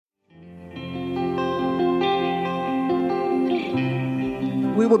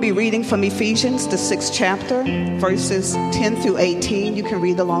We will be reading from Ephesians, the 6th chapter, verses 10 through 18. You can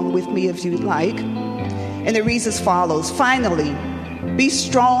read along with me if you'd like. And it reads as follows. Finally, be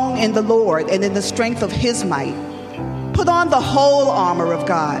strong in the Lord and in the strength of his might. Put on the whole armor of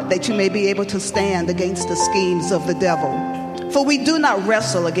God, that you may be able to stand against the schemes of the devil. For we do not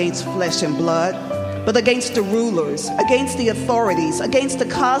wrestle against flesh and blood, but against the rulers, against the authorities, against the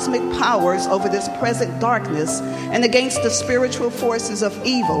cosmic powers over this present darkness, and against the spiritual forces of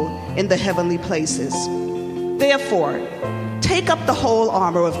evil in the heavenly places. Therefore, take up the whole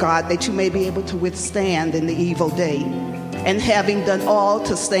armor of God, that you may be able to withstand in the evil day. And having done all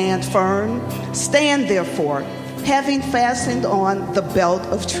to stand firm, stand therefore, having fastened on the belt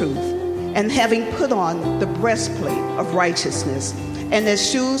of truth, and having put on the breastplate of righteousness, and as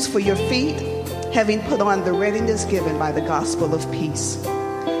shoes for your feet, having put on the readiness given by the gospel of peace.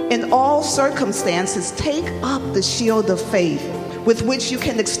 In all circumstances, take up the shield of faith, with which you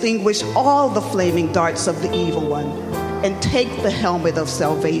can extinguish all the flaming darts of the evil one, and take the helmet of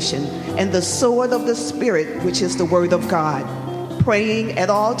salvation and the sword of the Spirit, which is the word of God, praying at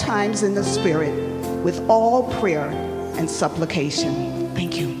all times in the Spirit, with all prayer and supplication.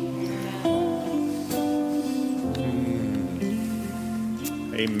 Thank you.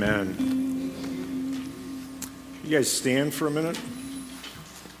 Amen. You guys stand for a minute.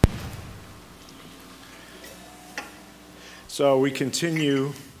 So we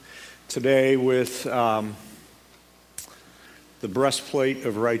continue today with the breastplate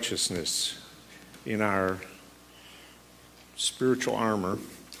of righteousness in our spiritual armor.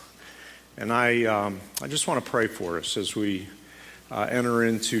 And I just want to pray for us as we enter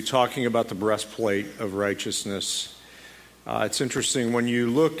into talking about the breastplate of righteousness. It's interesting when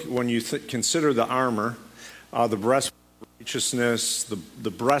you consider the armor, the breastplate of righteousness,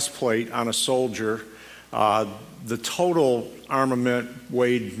 the breastplate on a soldier. The total armament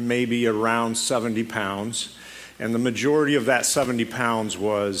weighed maybe around 70 pounds, and the majority of that 70 pounds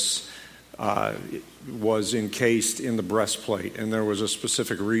was encased in the breastplate, and there was a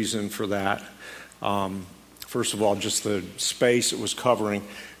specific reason for that. First of all, just the space it was covering,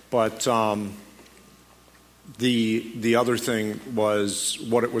 but the other thing was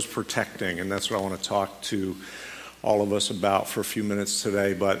what it was protecting, and that's what I want to talk to all of us about for a few minutes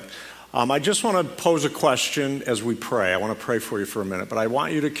today. But I just want to pose a question as we pray. I want to pray for you for a minute, but I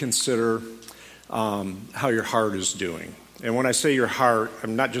want you to consider how your heart is doing. And when I say your heart,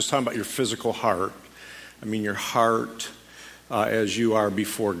 I'm not just talking about your physical heart. I mean your heart as you are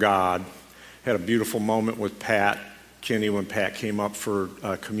before God. Had a beautiful moment with Pat Kinney when Pat came up for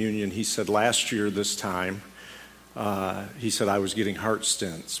communion. He said last year this time, he said I was getting heart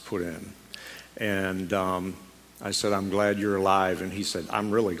stents put in. And I said, I'm glad you're alive. And he said, I'm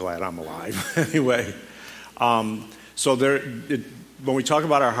really glad I'm alive. Anyway, so when we talk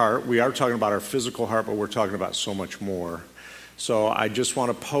about our heart, we are talking about our physical heart, but we're talking about so much more. So I just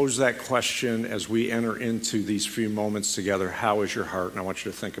want to pose that question as we enter into these few moments together. How is your heart? And I want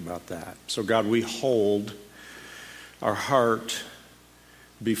you to think about that. So God, we hold our heart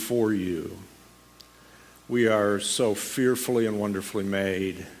before you. We are so fearfully and wonderfully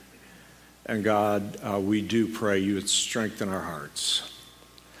made. And God, we do pray you would strengthen our hearts.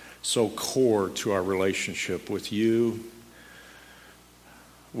 So core to our relationship with you,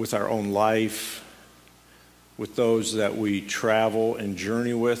 with our own life, with those that we travel and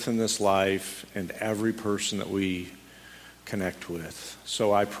journey with in this life, and every person that we connect with.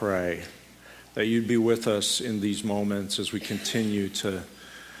 So I pray that you'd be with us in these moments as we continue to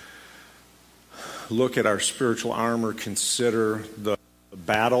look at our spiritual armor, consider the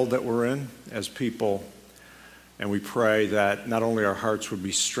battle that we're in as people, and we pray that not only our hearts would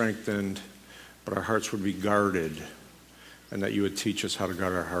be strengthened, but our hearts would be guarded, and that you would teach us how to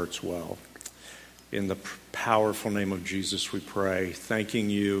guard our hearts well. In the powerful name of Jesus we pray, thanking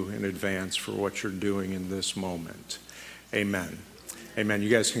you in advance for what you're doing in this moment. Amen. Amen. You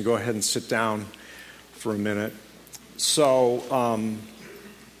guys can go ahead and sit down for a minute. So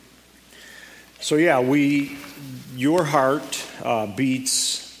your heart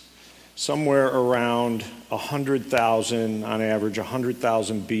beats somewhere around 100,000, on average,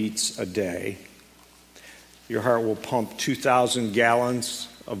 100,000 beats a day. Your heart will pump 2,000 gallons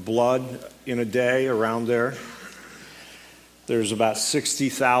of blood in a day, around there. There's about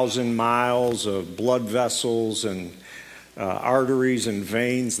 60,000 miles of blood vessels and arteries and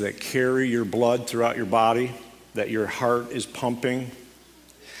veins that carry your blood throughout your body, that your heart is pumping.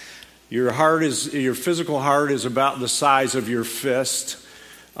 Your physical heart is about the size of your fist.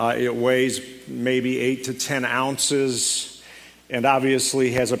 It weighs maybe 8 to 10 ounces and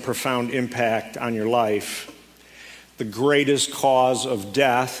obviously has a profound impact on your life. the greatest cause of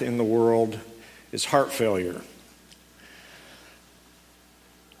death in the world is heart failure.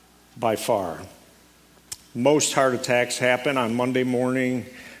 By far. Most heart attacks happen on Monday morning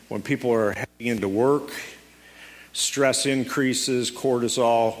when people are heading into work. Stress increases,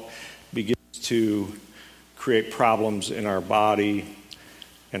 cortisol begins to create problems in our body,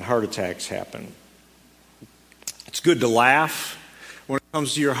 and heart attacks happen. It's good to laugh. When it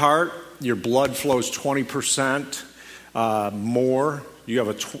comes to your heart, your blood flows 20% more. You have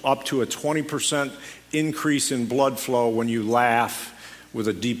up to a 20% increase in blood flow when you laugh with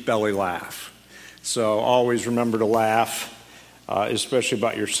a deep belly laugh. So always remember to laugh, especially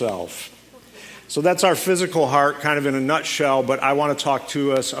about yourself. So that's our physical heart kind of in a nutshell, but I want to talk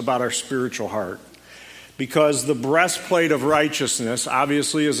to us about our spiritual heart. Because the breastplate of righteousness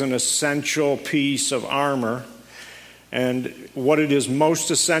obviously is an essential piece of armor. And what it is most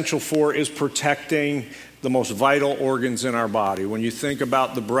essential for is protecting the most vital organs in our body. When you think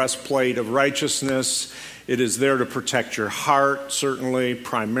about the breastplate of righteousness, it is there to protect your heart, certainly,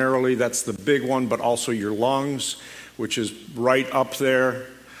 primarily. That's the big one, but also your lungs, which is right up there.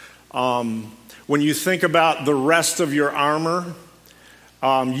 When you think about the rest of your armor,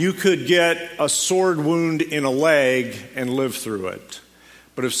 you could get a sword wound in a leg and live through it.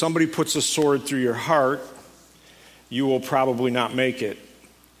 But if somebody puts a sword through your heart, you will probably not make it.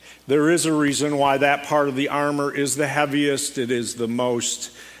 There is a reason why that part of the armor is the heaviest. It is the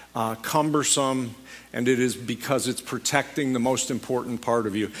most cumbersome, and it is because it's protecting the most important part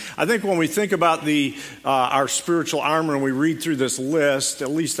of you. I think when we think about our spiritual armor and we read through this list,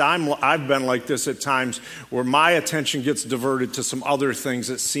 at least I've been like this at times, where my attention gets diverted to some other things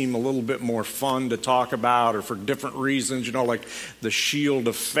that seem a little bit more fun to talk about, or for different reasons, like the shield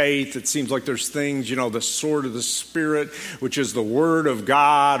of faith. It seems like there's things, the sword of the Spirit, which is the Word of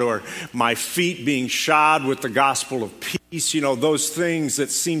God, or my feet being shod with the gospel of peace, those things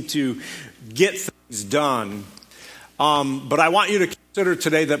that seem to get things done. But I want you to consider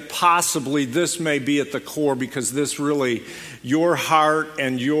today that possibly this may be at the core, because this really, your heart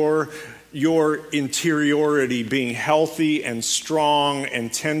and your interiority being healthy and strong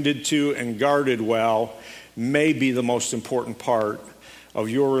and tended to and guarded well may be the most important part of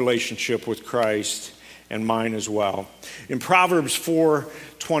your relationship with Christ and mine as well. In Proverbs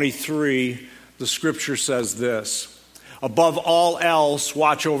 4:23, the scripture says this: "Above all else,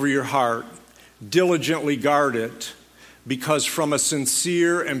 watch over your heart. Diligently guard it, because from a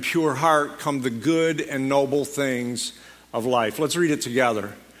sincere and pure heart come the good and noble things of life." Let's read it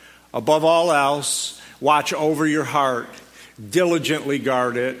together. Above all else, watch over your heart. Diligently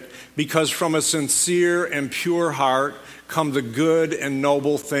guard it, because from a sincere and pure heart come the good and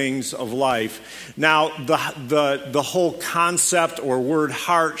noble things of life. Now, the whole concept or word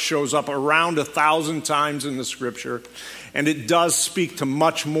heart shows up around 1,000 times in the scripture. And it does speak to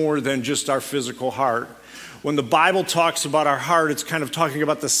much more than just our physical heart. When the Bible talks about our heart, it's kind of talking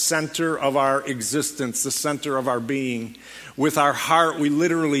about the center of our existence, the center of our being. With our heart, we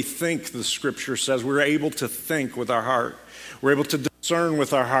literally think, the scripture says. We're able to think with our heart. We're able to discern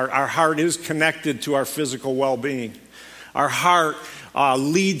with our heart. Our heart is connected to our physical well-being. Our heart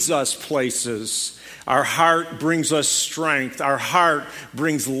leads us places. Our heart brings us strength. Our heart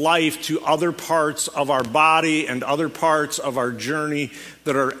brings life to other parts of our body and other parts of our journey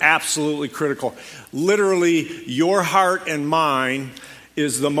that are absolutely critical. Literally, your heart and mine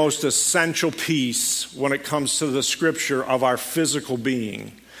is the most essential piece when it comes to the scripture of our physical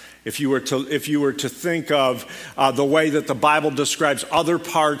being. If you were to think of the way that the Bible describes other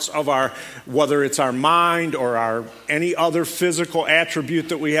parts of whether it's our mind or any other physical attribute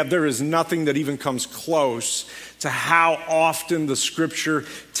that we have, there is nothing that even comes close to how often the scripture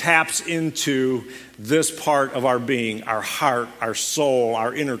taps into this part of our being, our heart, our soul,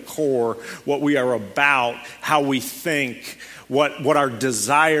 our inner core, what we are about, how we think, what our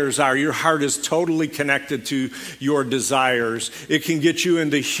desires are. Your heart is totally connected to your desires. It can get you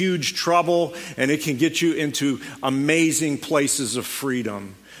into huge trouble, and it can get you into amazing places of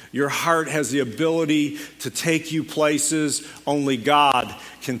freedom. Your heart has the ability to take you places only God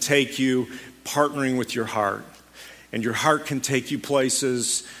can take you, partnering with your heart. And your heart can take you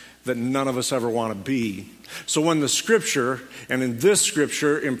places that none of us ever want to be. So when the scripture, and in this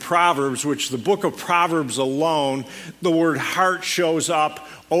scripture, in Proverbs, which the book of Proverbs alone, the word heart shows up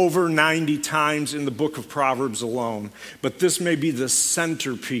over 90 times in the book of Proverbs alone. But this may be the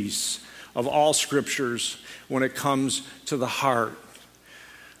centerpiece of all scriptures when it comes to the heart.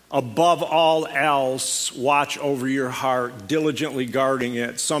 Above all else, watch over your heart, diligently guarding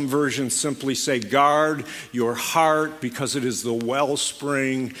it. Some versions simply say, guard your heart because it is the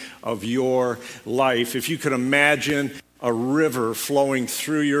wellspring of your life. If you could imagine a river flowing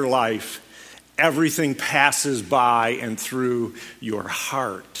through your life, everything passes by and through your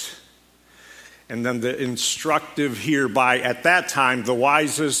heart. And then the instructive here by, at that time, the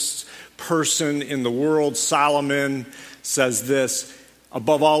wisest person in the world, Solomon, says this: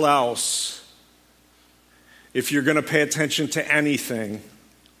 above all else, if you're going to pay attention to anything,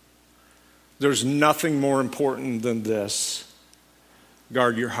 there's nothing more important than this.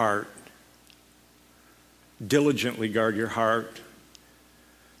 Guard your heart. Diligently guard your heart.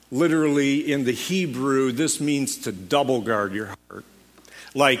 Literally, in the Hebrew, this means to double guard your heart.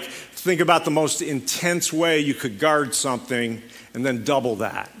 Like, think about the most intense way you could guard something and then double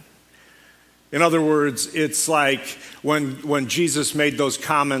that. In other words, it's like when Jesus made those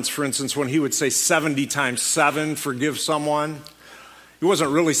comments, for instance, when he would say 70 times 7, forgive someone. He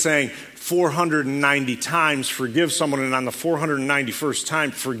wasn't really saying 490 times forgive someone, and on the 491st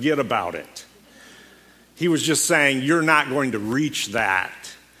time, forget about it. He was just saying, you're not going to reach that.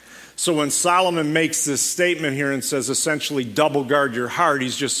 So when Solomon makes this statement here and says essentially double guard your heart,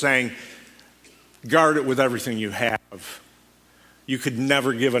 he's just saying guard it with everything you have. You could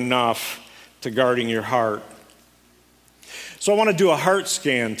never give enough to guarding your heart. So I want to do a heart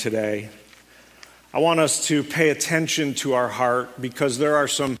scan today. I want us to pay attention to our heart because there are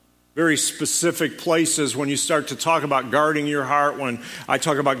some very specific places when you start to talk about guarding your heart. When I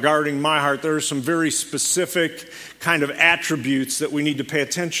talk about guarding my heart, there are some very specific kind of attributes that we need to pay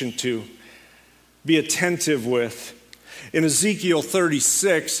attention to, be attentive with. In Ezekiel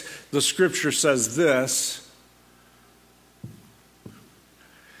 36, the scripture says this: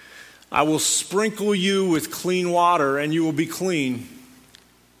 I will sprinkle you with clean water and you will be clean.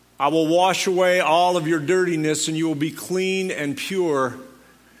 I will wash away all of your dirtiness and you will be clean and pure,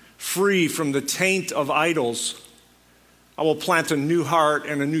 free from the taint of idols. I will plant a new heart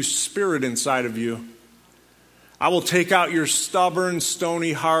and a new spirit inside of you. I will take out your stubborn,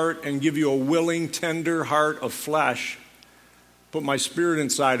 stony heart and give you a willing, tender heart of flesh. Put my spirit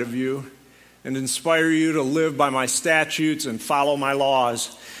inside of you and inspire you to live by my statutes and follow my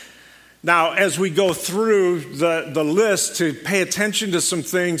laws. Now, as we go through the list to pay attention to some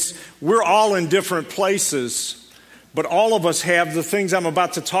things, we're all in different places. But all of us have the things I'm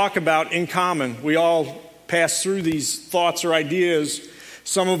about to talk about in common. We all pass through these thoughts or ideas.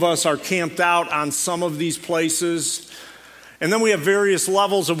 Some of us are camped out on some of these places. And then we have various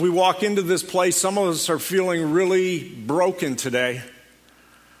levels of we walk into this place. Some of us are feeling really broken today.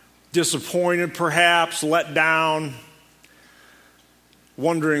 Disappointed perhaps, let down.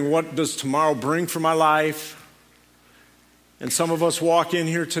 Wondering what does tomorrow bring for my life. And some of us walk in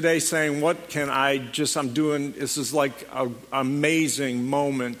here today saying, what can I'm doing, this is like an amazing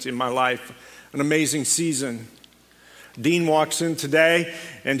moment in my life, an amazing season. Dean walks in today,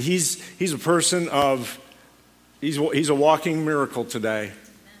 and he's a person of, he's a walking miracle today.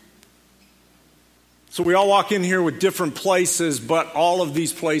 So we all walk in here with different places, but all of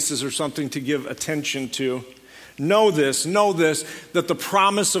these places are something to give attention to. Know this, that the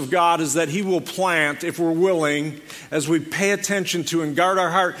promise of God is that He will plant, if we're willing, as we pay attention to and guard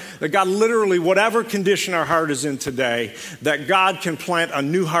our heart, that God literally, whatever condition our heart is in today, that God can plant a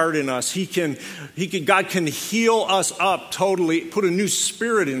new heart in us. God can heal us up totally, put a new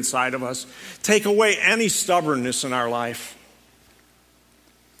spirit inside of us, take away any stubbornness in our life.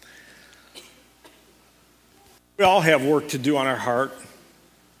 We all have work to do on our heart.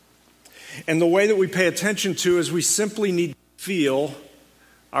 And the way that we pay attention to is we simply need to feel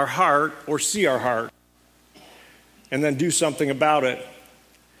our heart or see our heart and then do something about it.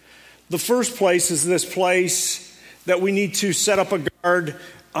 The first place is this place that we need to set up a guard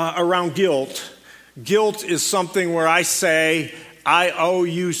around guilt. Guilt is something where I say, I owe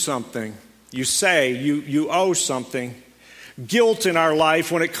you something. You say you owe something. Guilt in our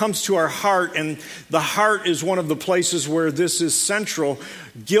life, when it comes to our heart, and the heart is one of the places where this is central,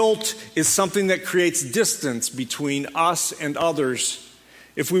 guilt is something that creates distance between us and others.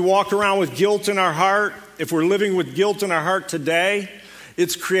 If we walk around with guilt in our heart, if we're living with guilt in our heart today,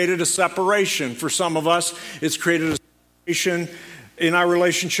 it's created a separation. For some of us, it's created a separation in our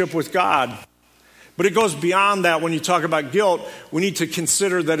relationship with God. But it goes beyond that. When you talk about guilt, we need to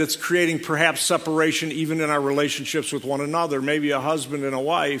consider that it's creating perhaps separation even in our relationships with one another. Maybe a husband and a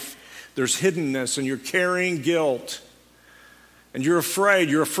wife, there's hiddenness and you're carrying guilt. And you're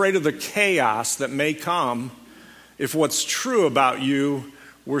afraid of the chaos that may come if what's true about you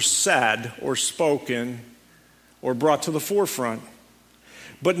were said or spoken or brought to the forefront.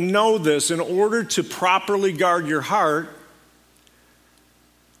 But know this, in order to properly guard your heart,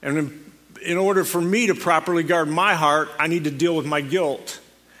 and in order for me to properly guard my heart, I need to deal with my guilt,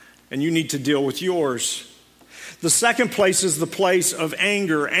 and you need to deal with yours. The second place is the place of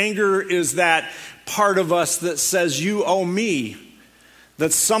anger. Anger is that part of us that says, you owe me.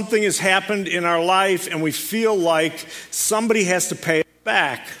 That something has happened in our life and we feel like somebody has to pay us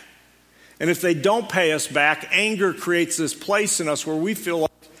back. And if they don't pay us back, anger creates this place in us where we feel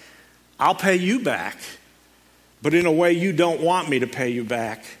like, I'll pay you back, but in a way you don't want me to pay you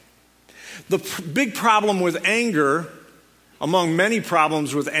back. The big problem with anger, among many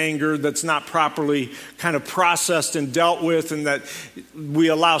problems with anger that's not properly kind of processed and dealt with and that we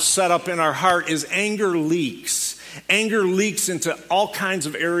allow set up in our heart, is anger leaks. Anger leaks into all kinds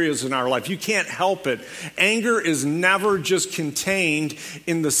of areas in our life. You can't help it. Anger is never just contained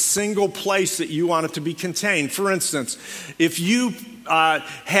in the single place that you want it to be contained. For instance, if you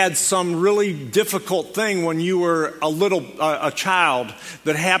had some really difficult thing when you were a child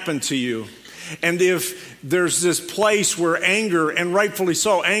that happened to you, and if there's this place where anger, and rightfully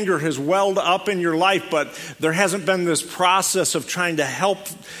so, anger has welled up in your life, but there hasn't been this process of trying to help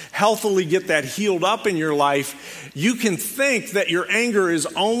healthily get that healed up in your life, you can think that your anger is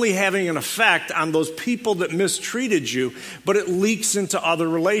only having an effect on those people that mistreated you, but it leaks into other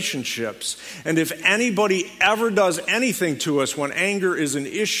relationships. And if anybody ever does anything to us when anger is an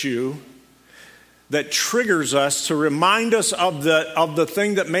issue that triggers us to remind us of the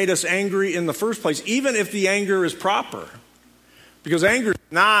thing that made us angry in the first place, even if the anger is proper. Because anger is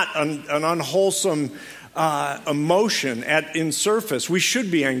not an unwholesome emotion in surface. We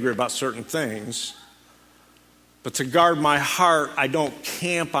should be angry about certain things. But to guard my heart, I don't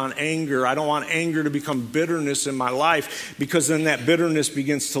camp on anger. I don't want anger to become bitterness in my life, because then that bitterness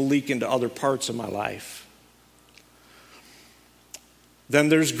begins to leak into other parts of my life. Then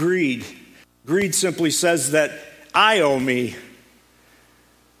there's greed. Greed simply says that I owe me.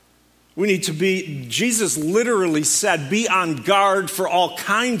 We need to be, Jesus literally said, be on guard for all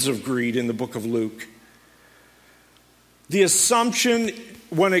kinds of greed in the book of Luke. The assumption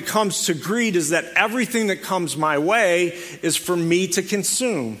when it comes to greed is that everything that comes my way is for me to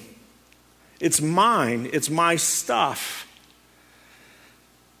consume. It's mine. It's my stuff.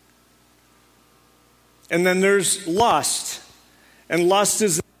 And then there's lust. And lust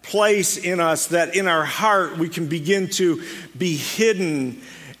is place in us that in our heart we can begin to be hidden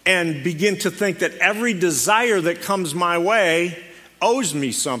and begin to think that every desire that comes my way owes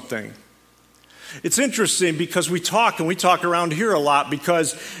me something. It's interesting because we talk around here a lot,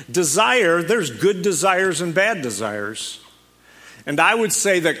 because desire, there's good desires and bad desires. And I would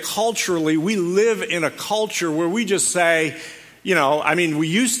say that culturally we live in a culture where we just say, we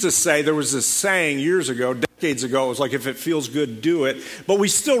used to say, there was this saying years ago, decades ago, it was like, if it feels good, do it. But we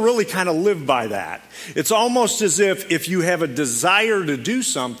still really kind of live by that. It's almost as if you have a desire to do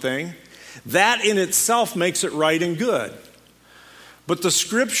something, that in itself makes it right and good. But the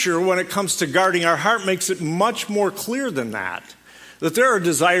scripture, when it comes to guarding our heart, makes it much more clear than that. That there are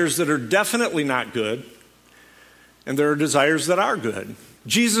desires that are definitely not good, and there are desires that are good.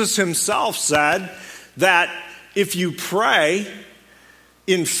 Jesus himself said that if you pray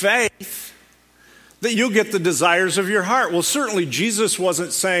in faith, that you'll get the desires of your heart. Well, certainly Jesus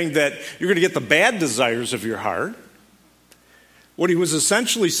wasn't saying that you're going to get the bad desires of your heart. What he was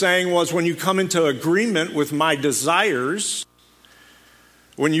essentially saying was, when you come into agreement with my desires,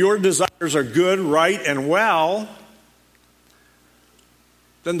 when your desires are good, right, and well,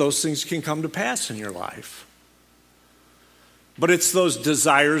 then those things can come to pass in your life. But it's those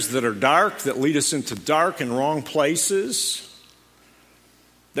desires that are dark, that lead us into dark and wrong places,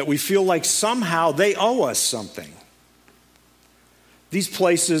 that we feel like somehow they owe us something. These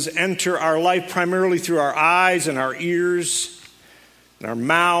places enter our life primarily through our eyes and our ears and our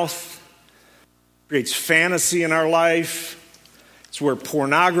mouth. It creates fantasy in our life. It's where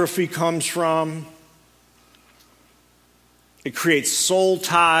pornography comes from. It creates soul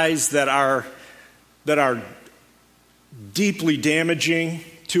ties that are deeply damaging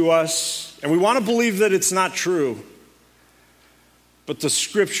to us. And we want to believe that it's not true. But the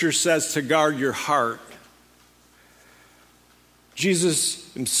scripture says to guard your heart.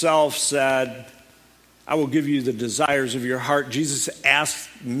 Jesus himself said, I will give you the desires of your heart. Jesus asked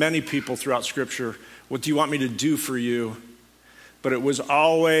many people throughout scripture, what do you want me to do for you? But it was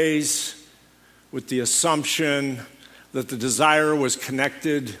always with the assumption that the desire was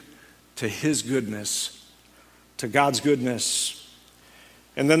connected to his goodness, to God's goodness.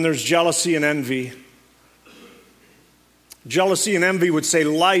 And then there's jealousy and envy. Jealousy and envy would say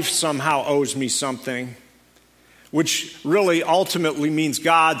life somehow owes me something. which really ultimately means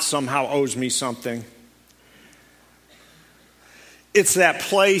God somehow owes me something. It's that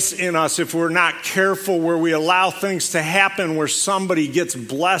place in us, if we're not careful, where we allow things to happen, where somebody gets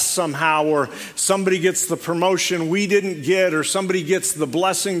blessed somehow, or somebody gets the promotion we didn't get, or somebody gets the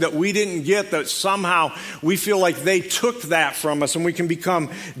blessing that we didn't get, that somehow we feel like they took that from us, and we can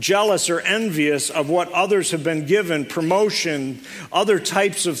become jealous or envious of what others have been given, promotion, other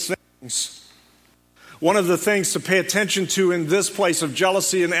types of things. One of the things to pay attention to in this place of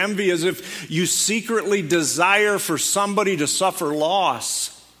jealousy and envy is if you secretly desire for somebody to suffer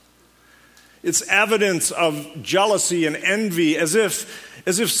loss. It's evidence of jealousy and envy, as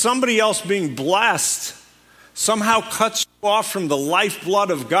if somebody else being blessed somehow cuts you off from the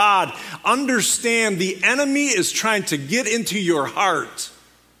lifeblood of God. Understand, the enemy is trying to get into your heart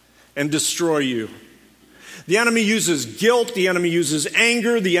and destroy you. The enemy uses guilt, the enemy uses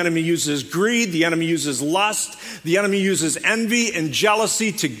anger, the enemy uses greed, the enemy uses lust, the enemy uses envy and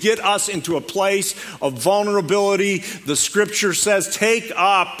jealousy to get us into a place of vulnerability. The scripture says,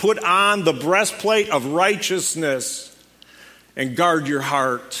 put on the breastplate of righteousness and guard your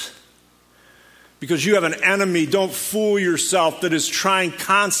heart. Because you have an enemy, don't fool yourself, that is trying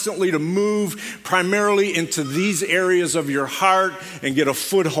constantly to move primarily into these areas of your heart and get a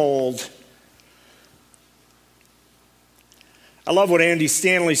foothold. I love what Andy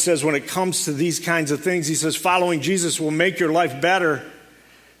Stanley says when it comes to these kinds of things. He says, following Jesus will make your life better,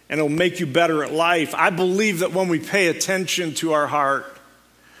 and it'll make you better at life. I believe that when we pay attention to our heart,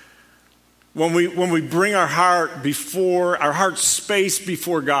 when we bring our heart space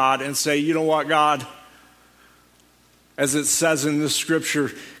before God and say, you know what, God, as it says in this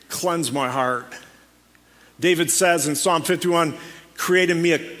scripture, cleanse my heart. David says in Psalm 51, create in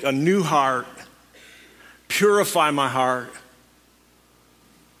me a new heart, purify my heart.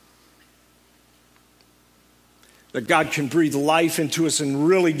 That God can breathe life into us and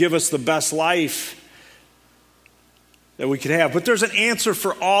really give us the best life that we could have. But there's an answer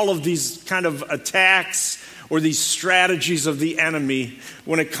for all of these kind of attacks or these strategies of the enemy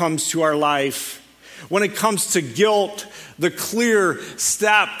when it comes to our life. When it comes to guilt, the clear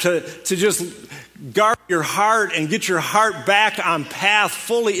step to just guard your heart and get your heart back on path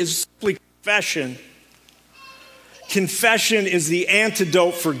fully is simply confession. Confession is the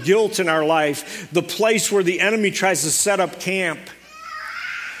antidote for guilt in our life, the place where the enemy tries to set up camp.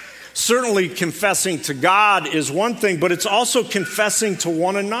 Certainly confessing to God is one thing, but it's also confessing to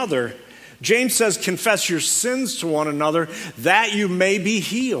one another. James says, confess your sins to one another that you may be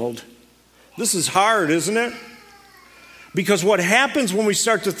healed. This is hard, isn't it? Because what happens when we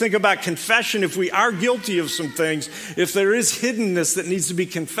start to think about confession, if we are guilty of some things, if there is hiddenness that needs to be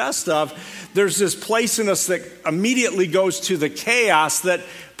confessed of, there's this place in us that immediately goes to the chaos that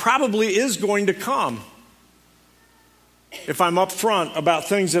probably is going to come if I'm upfront about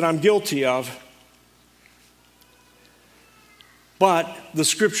things that I'm guilty of. But the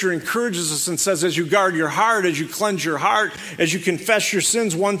scripture encourages us and says, as you guard your heart, as you cleanse your heart, as you confess your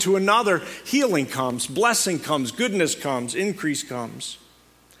sins one to another, healing comes, blessing comes, goodness comes, increase comes.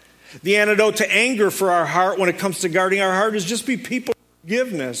 The antidote to anger for our heart when it comes to guarding our heart is just be people of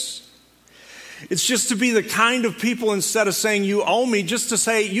forgiveness. It's just to be the kind of people, instead of saying you owe me, just to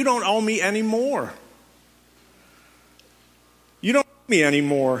say you don't owe me anymore. You don't owe me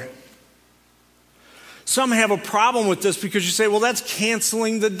anymore. Some have a problem with this because you say, well, that's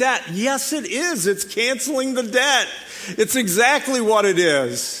canceling the debt. Yes, it is. It's canceling the debt. It's exactly what it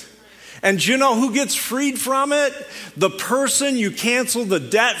is. And you know who gets freed from it? The person you cancel the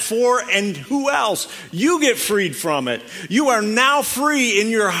debt for, and who else? You get freed from it. You are now free in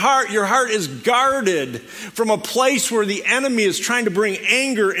your heart. Your heart is guarded from a place where the enemy is trying to bring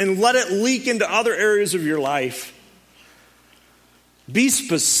anger and let it leak into other areas of your life. Be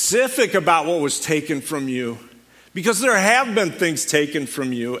specific about what was taken from you, because there have been things taken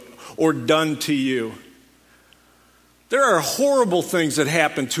from you or done to you. There are horrible things that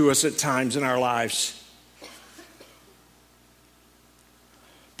happen to us at times in our lives.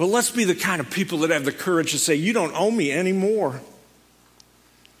 But let's be the kind of people that have the courage to say, you don't owe me anymore.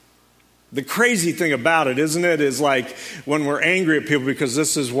 The crazy thing about it, isn't it, is like when we're angry at people, because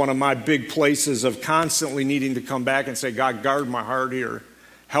this is one of my big places of constantly needing to come back and say, God, guard my heart here.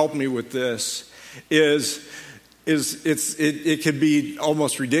 Help me with this. It could be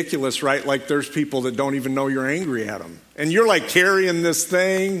almost ridiculous, right? Like there's people that don't even know you're angry at them. And you're like carrying this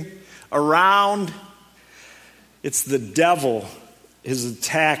thing around. It's the devil, his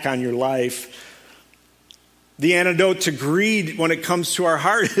attack on your life. The antidote to greed when it comes to our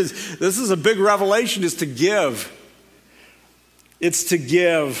heart is, this is a big revelation, is to give. It's to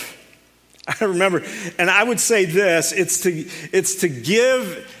give. I remember, and I would say this, it's to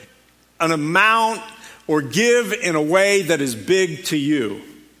give an amount or give in a way that is big to you.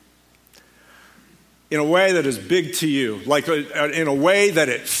 In a way that is big to you, like in a way that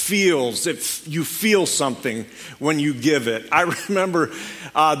you feel something when you give it. I remember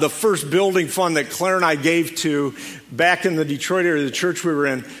the first building fund that Claire and I gave to back in the Detroit area, the church we were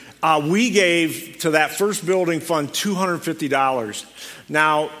in. We gave to that first building fund $250.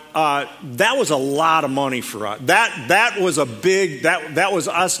 Now, that was a lot of money for us. That was that was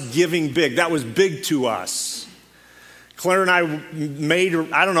us giving big. That was big to us. Claire and I made,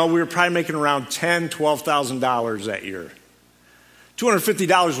 I don't know, we were probably making around $10,000, $12,000 that year.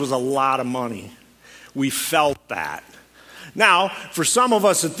 $250 was a lot of money. We felt that. Now, for some of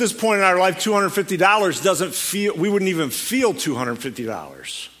us at this point in our life, $250 doesn't feel, we wouldn't even feel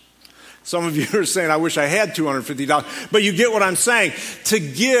 $250. Some of you are saying, I wish I had $250. But you get what I'm saying. To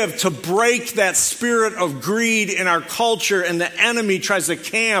give, to break that spirit of greed in our culture, and the enemy tries to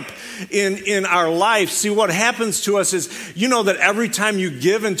camp in our life. See, what happens to us is, you know that every time you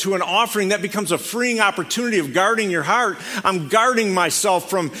give into an offering, that becomes a freeing opportunity of guarding your heart. I'm guarding myself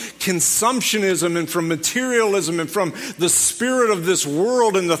from consumptionism and from materialism and from the spirit of this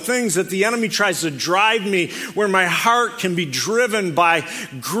world and the things that the enemy tries to drive me, where my heart can be driven by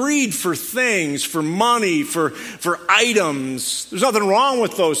greed for things, for money, for items. There's nothing wrong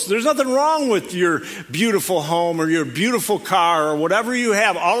with those. There's nothing wrong with your beautiful home or your beautiful car or whatever you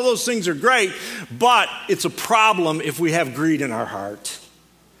have. All of those things are great, but it's a problem if we have greed in our heart.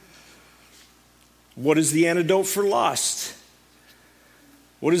 What is the antidote for lust?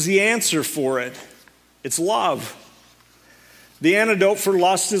 What is the answer for it? It's love. The antidote for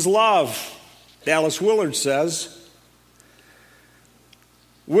lust is love. Dallas Willard says,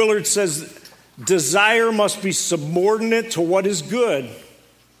 desire must be subordinate to what is good.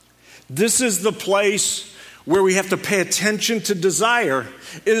 This is the place where we have to pay attention to desire.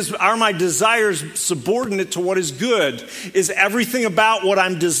 Are my desires subordinate to what is good? Is everything about what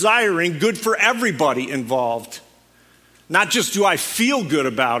I'm desiring good for everybody involved? Not just do I feel good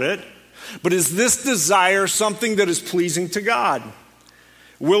about it, but is this desire something that is pleasing to God?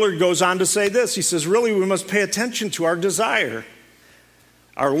 Willard goes on to say this. He says, really, we must pay attention to our desire,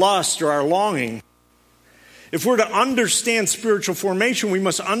 our lust or our longing. If we're to understand spiritual formation, we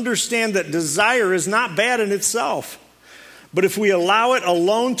must understand that desire is not bad in itself. But if we allow it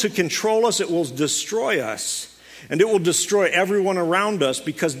alone to control us, it will destroy us. And it will destroy everyone around us,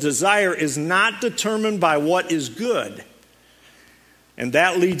 because desire is not determined by what is good. And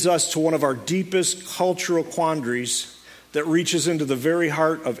that leads us to one of our deepest cultural quandaries that reaches into the very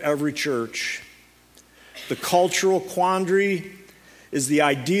heart of every church. The cultural quandary is the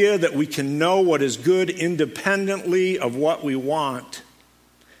idea that we can know what is good independently of what we want.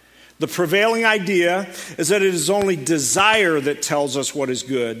 The prevailing idea is that it is only desire that tells us what is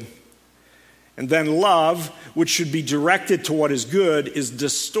good. And then love, which should be directed to what is good, is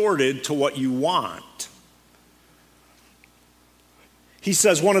distorted to what you want. He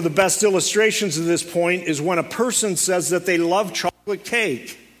says one of the best illustrations of this point is when a person says that they love chocolate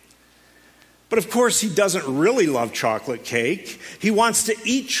cake. But of course, he doesn't really love chocolate cake. He wants to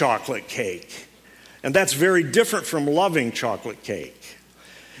eat chocolate cake. And that's very different from loving chocolate cake.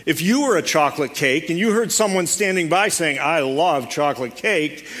 If you were a chocolate cake and you heard someone standing by saying, I love chocolate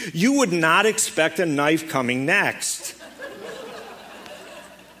cake, you would not expect a knife coming next.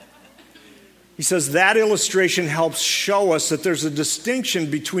 He says that illustration helps show us that there's a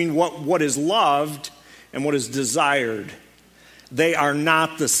distinction between what is loved and what is desired. They are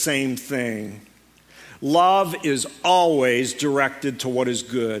not the same thing. Love is always directed to what is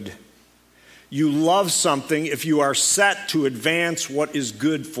good. You love something if you are set to advance what is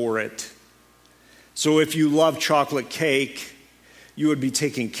good for it. So if you love chocolate cake, you would be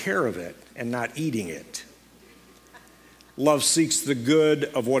taking care of it and not eating it. Love seeks the good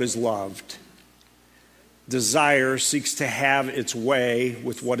of what is loved. Desire seeks to have its way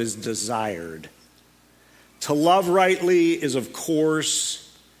with what is desired. To love rightly is, of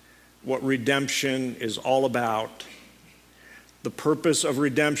course, what redemption is all about. The purpose of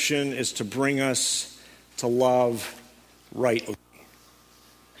redemption is to bring us to love rightly.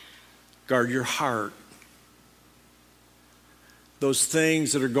 Guard your heart. Those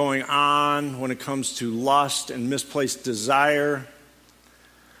things that are going on when it comes to lust and misplaced desire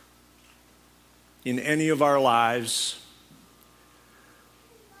in any of our lives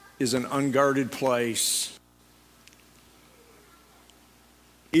is an unguarded place.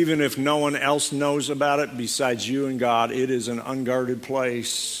 Even if no one else knows about it besides you and God, it is an unguarded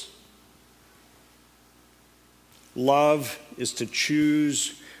place. Love is to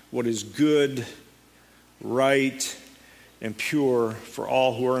choose what is good, right, and pure for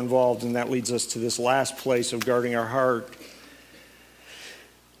all who are involved. And that leads us to this last place of guarding our heart.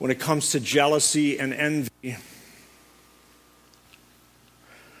 When it comes to jealousy and envy,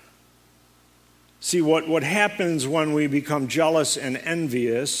 see, what happens when we become jealous and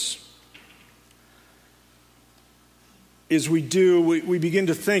envious is we begin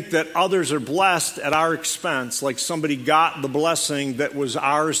to think that others are blessed at our expense, like somebody got the blessing that was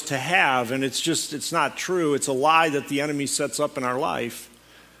ours to have, and it's not true. It's a lie that the enemy sets up in our life,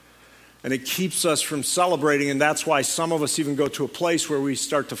 and it keeps us from celebrating, and that's why some of us even go to a place where we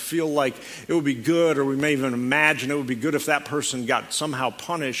start to feel like it would be good, or we may even imagine it would be good if that person got somehow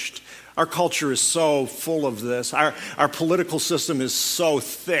punished. Our culture is so full of this. Our political system is so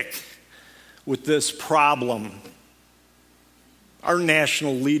thick with this problem. Our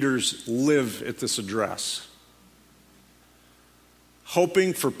national leaders live at this address,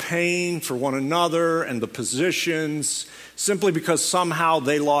 hoping for pain for one another and the positions simply because somehow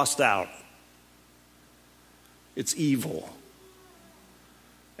they lost out. It's evil,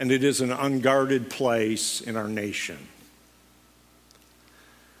 and it is an unguarded place in our nation.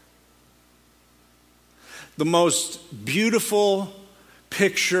 The most beautiful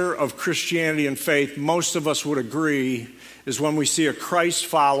picture of Christianity and faith, most of us would agree, is when we see a Christ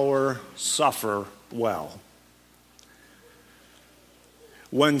follower suffer well.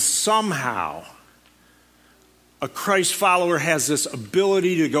 When somehow a Christ follower has this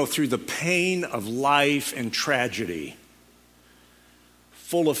ability to go through the pain of life and tragedy,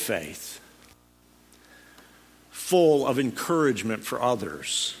 full of faith, full of encouragement for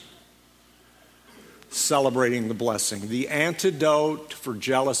others, celebrating the blessing. The antidote for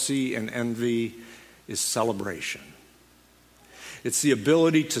jealousy and envy is celebration. It's the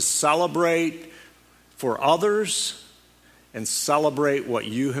ability to celebrate for others and celebrate what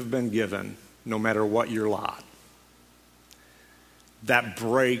you have been given, no matter what your lot. That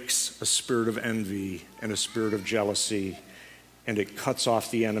breaks a spirit of envy and a spirit of jealousy, and it cuts off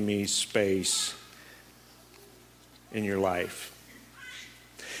the enemy's space in your life.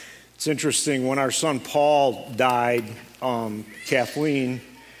 It's interesting, when our son Paul died, Kathleen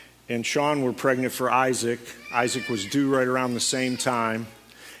and Sean were pregnant for Isaac. Isaac was due right around the same time.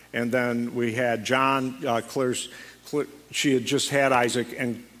 And then we had John, she had just had Isaac,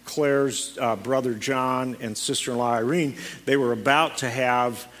 and Claire's brother John and sister-in-law Irene, they were about to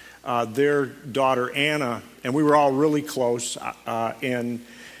have their daughter Anna, and we were all really close.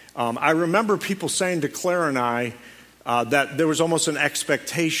 I remember people saying to Claire and I that there was almost an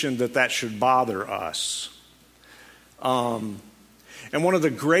expectation that should bother us. And one of the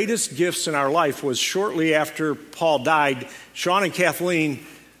greatest gifts in our life was shortly after Paul died, Sean and Kathleen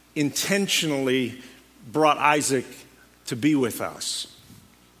intentionally brought Isaac to be with us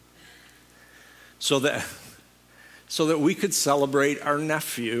so that we could celebrate our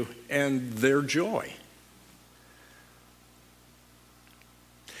nephew and their joy.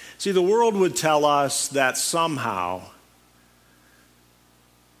 See, the world would tell us that somehow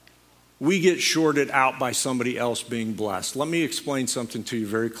we get shorted out by somebody else being blessed. Let me explain something to you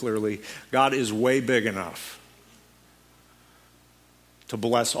very clearly. God is way big enough to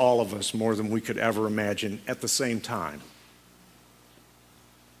bless all of us more than we could ever imagine at the same time.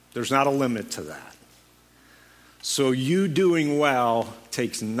 There's not a limit to that. So you doing well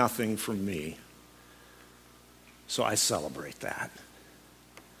takes nothing from me. So I celebrate that.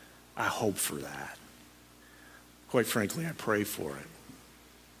 I hope for that. Quite frankly, I pray for it.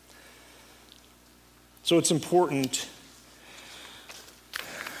 So it's important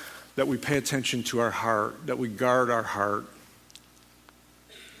that we pay attention to our heart, that we guard our heart.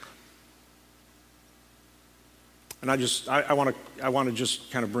 And I want to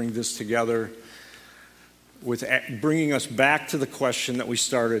just kind of bring this together with bringing us back to the question that we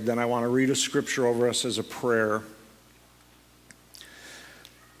started. Then I want to read a scripture over us as a prayer.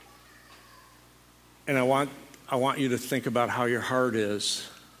 And I want you to think about how your heart is.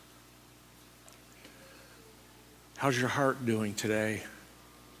 How's your heart doing today?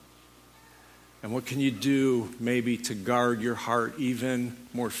 And what can you do maybe to guard your heart even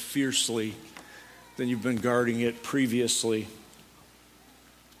more fiercely than you've been guarding it previously?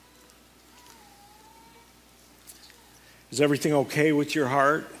 Is everything okay with your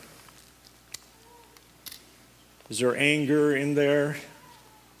heart? Is there anger in there?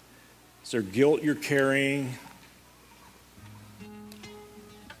 Is there guilt you're carrying?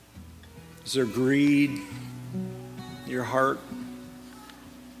 Is there greed in your heart?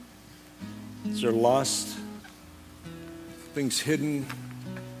 Is there lust? Things hidden?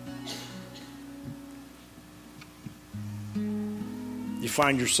 You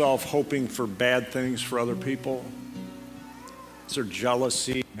find yourself hoping for bad things for other people? Is there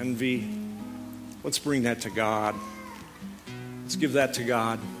jealousy, envy? Let's bring that to God. Let's give that to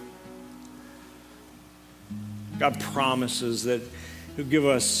God. God promises that He'll give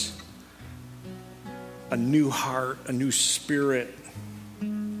us a new heart, a new spirit.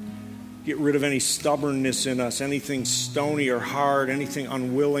 Get rid of any stubbornness in us, anything stony or hard, anything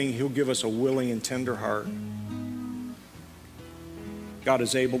unwilling. He'll give us a willing and tender heart. God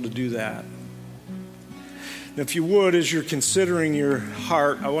is able to do that. Now, if you would, as you're considering your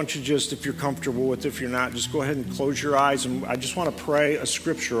heart, I want you just, if you're comfortable with it, if you're not, just go ahead and close your eyes. And I just want to pray a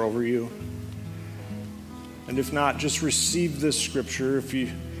scripture over you. And if not, just receive this scripture if you,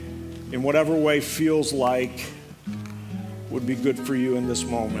 in whatever way feels like would be good for you in this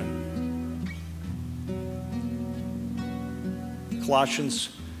moment. Colossians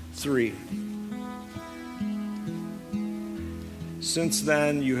 3. Since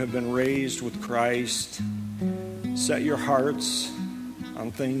then you have been raised with Christ. Set your hearts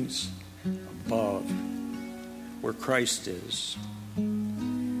on things above, where Christ is,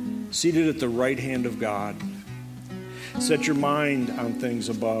 seated at the right hand of God. Set your mind on things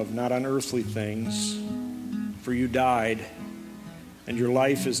above, not on earthly things, for you died, and your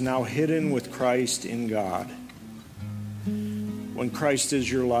life is now hidden with Christ in God. When Christ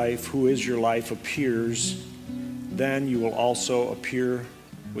is your life, who is your life, appears, then you will also appear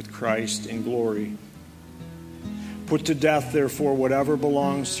with Christ in glory. Put to death, therefore, whatever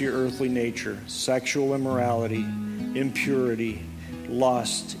belongs to your earthly nature: sexual immorality, impurity,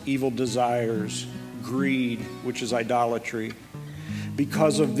 lust, evil desires, greed, which is idolatry.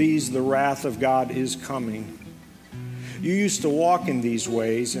 Because of these, the wrath of God is coming. You used to walk in these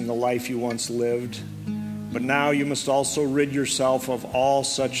ways in the life you once lived, but now you must also rid yourself of all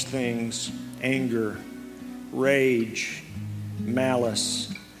such things: anger, rage,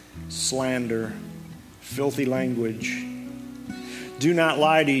 malice, slander, filthy language. Do not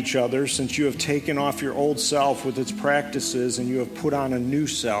lie to each other, since you have taken off your old self with its practices, and you have put on a new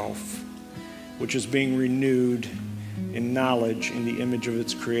self, which is being renewed in knowledge in the image of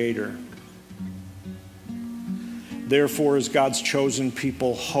its creator. Therefore, as God's chosen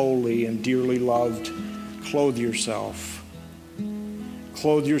people, holy and dearly loved, clothe yourself.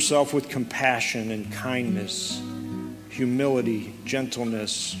 Clothe yourself with compassion and kindness, humility,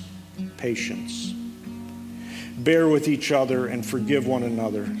 gentleness, patience. Bear with each other and forgive one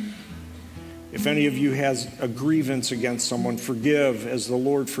another. If any of you has a grievance against someone, forgive as the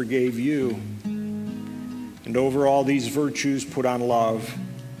Lord forgave you. And over all these virtues, put on love,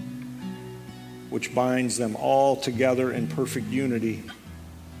 which binds them all together in perfect unity.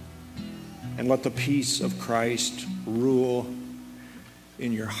 And let the peace of Christ rule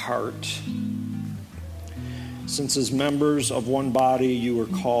in your heart. Since as members of one body you were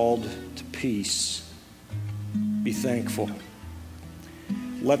called to peace, be thankful.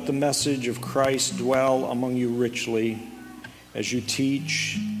 Let the message of Christ dwell among you richly as you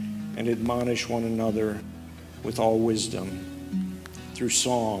teach and admonish one another with all wisdom, through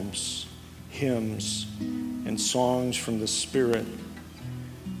psalms, hymns, and songs from the Spirit,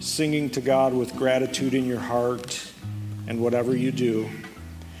 singing to God with gratitude in your heart. And whatever you do,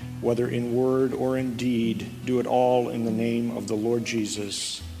 whether in word or in deed, do it all in the name of the Lord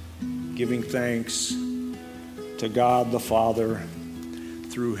Jesus, giving thanks to God the Father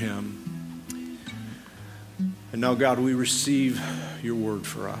through him. And now, God, we receive your word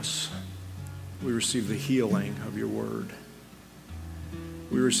for us. We receive the healing of your word.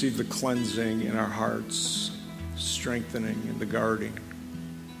 We receive the cleansing in our hearts, strengthening and the guarding.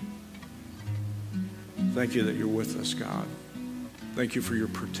 Thank you that you're with us, God. Thank you for your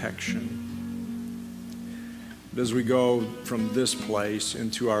protection. But as we go from this place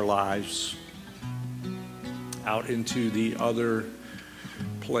into our lives, out into the other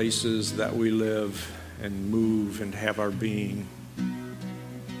places that we live and move and have our being,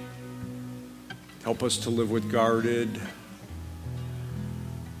 help us to live with guarded,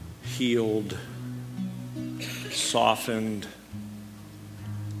 healed, softened,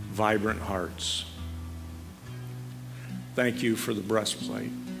 vibrant hearts. Thank you for the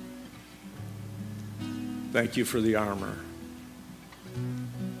breastplate. Thank you for the armor.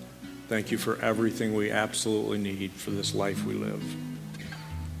 Thank you for everything we absolutely need for this life we live.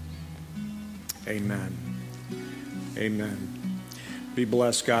 Amen. Amen. Be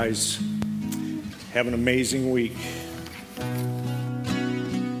blessed, guys. Have an amazing week.